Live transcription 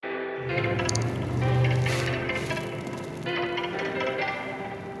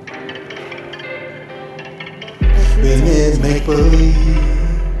Been in make believe,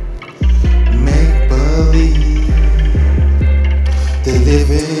 make believe. They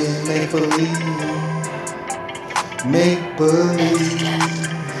living in make believe, make believe,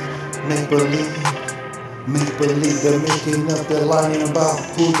 make believe, make believe. They're making up, they're lying about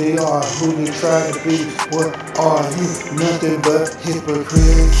who they are, who they try to be. What are you? Nothing but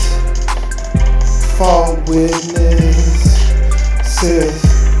hypocrites. False witness says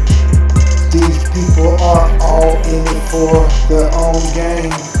these people are all in it for their own gain,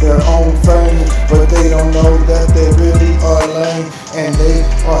 their own fame, but they don't know that they really are lame, and they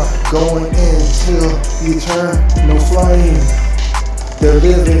are going into eternal flame. They're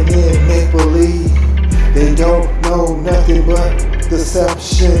living in make-believe. They don't know nothing but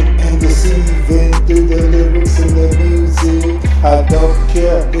deception and deceiving through the lyrics and the music. I don't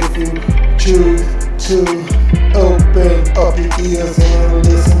care if you choose to open up your ears and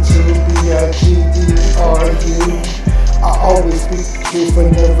listen to B-I-G-D-R-U. I always speak the truth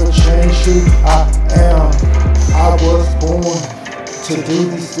and never change who I am. I was born to do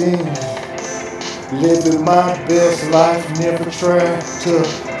these things, living my best life, never try to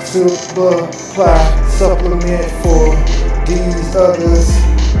supplement for these others.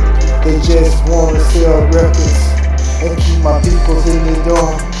 They just wanna sell records and keep my peoples in the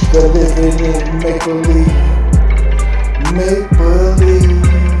dark. They're living in make-believe, make-believe.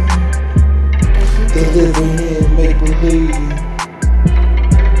 They're living in make-believe,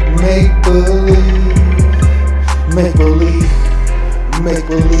 make-believe, make-believe,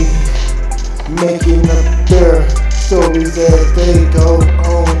 make-believe. Making up their stories as they go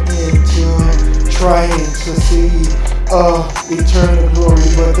on into trying to see eternal glory,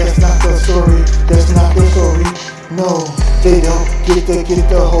 but that's not the story. That's not the story. No, they don't get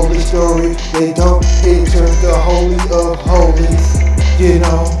the holy story. They don't enter the holy of holies. You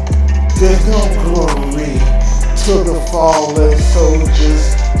know, there's no glory to the fallen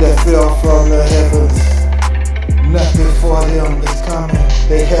soldiers that fell from the heavens. Nothing for them is coming.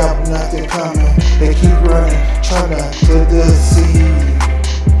 They have nothing coming. They keep running, trying to deceive.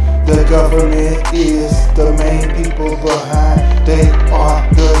 The government is the main people behind. They are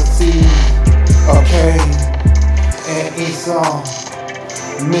the seed of Cain and Esau.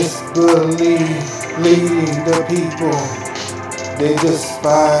 Misbelieve, leading the people. They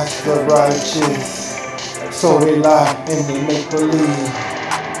despise the righteous, so they lie and they make believe.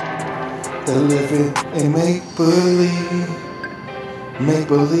 They're living in make-believe,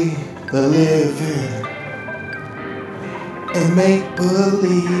 make-believe. They're living in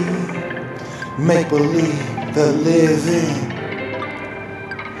make-believe, make-believe. They're living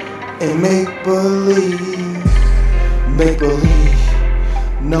in make-believe, make-believe.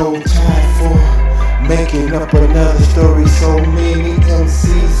 No time for making up another story. So many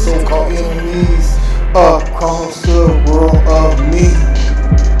MCs, so-called enemies, across the world of me.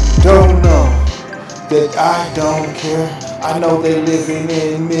 Don't know that I don't care. I know they living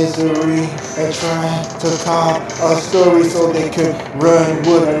in misery and trying to call a story so they can run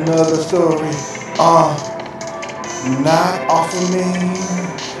with another story. Not off of me,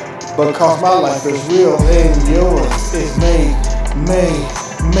 because my life is real and yours is make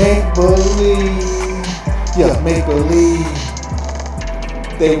believe. Yeah, make believe.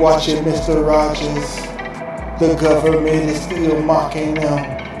 They watching Mr. Rogers. The government is still mocking them,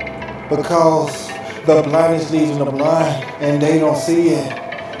 because the blind is leading the blind, and they don't see it,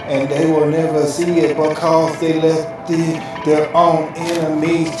 and they will never see it, because they let their own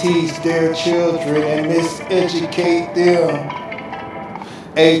enemies teach their children and miseducate them.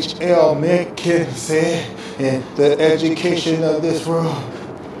 H.L. Mencken said, in the education of this world,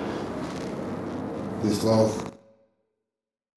 this love